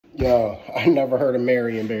Yo, I never heard of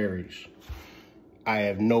Marionberries. I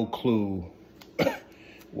have no clue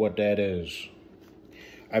what that is.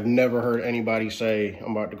 I've never heard anybody say,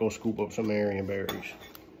 I'm about to go scoop up some Marionberries.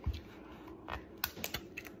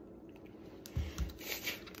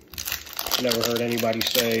 Never heard anybody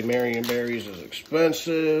say Marionberries is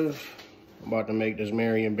expensive. I'm about to make this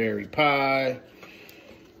Marionberry pie.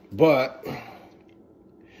 But,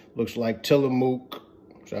 looks like Tillamook.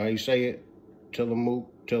 Is that how you say it? Tillamook.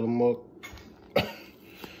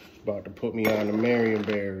 About to put me on the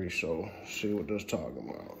Marionberries, so see what this talking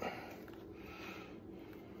about.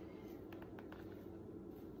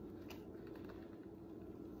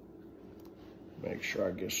 Make sure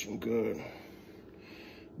I get some good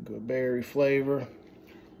berry flavor.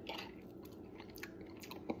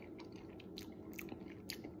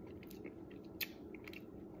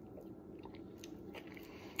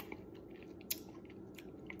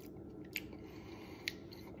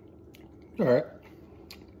 All right.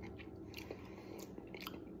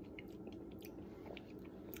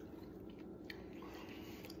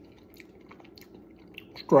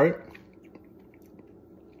 Straight.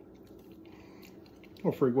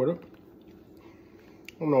 I'll freak with it.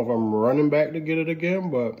 I don't know if I'm running back to get it again,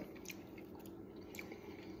 but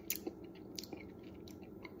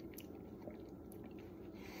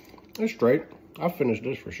it's straight. I'll finish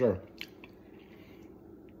this for sure.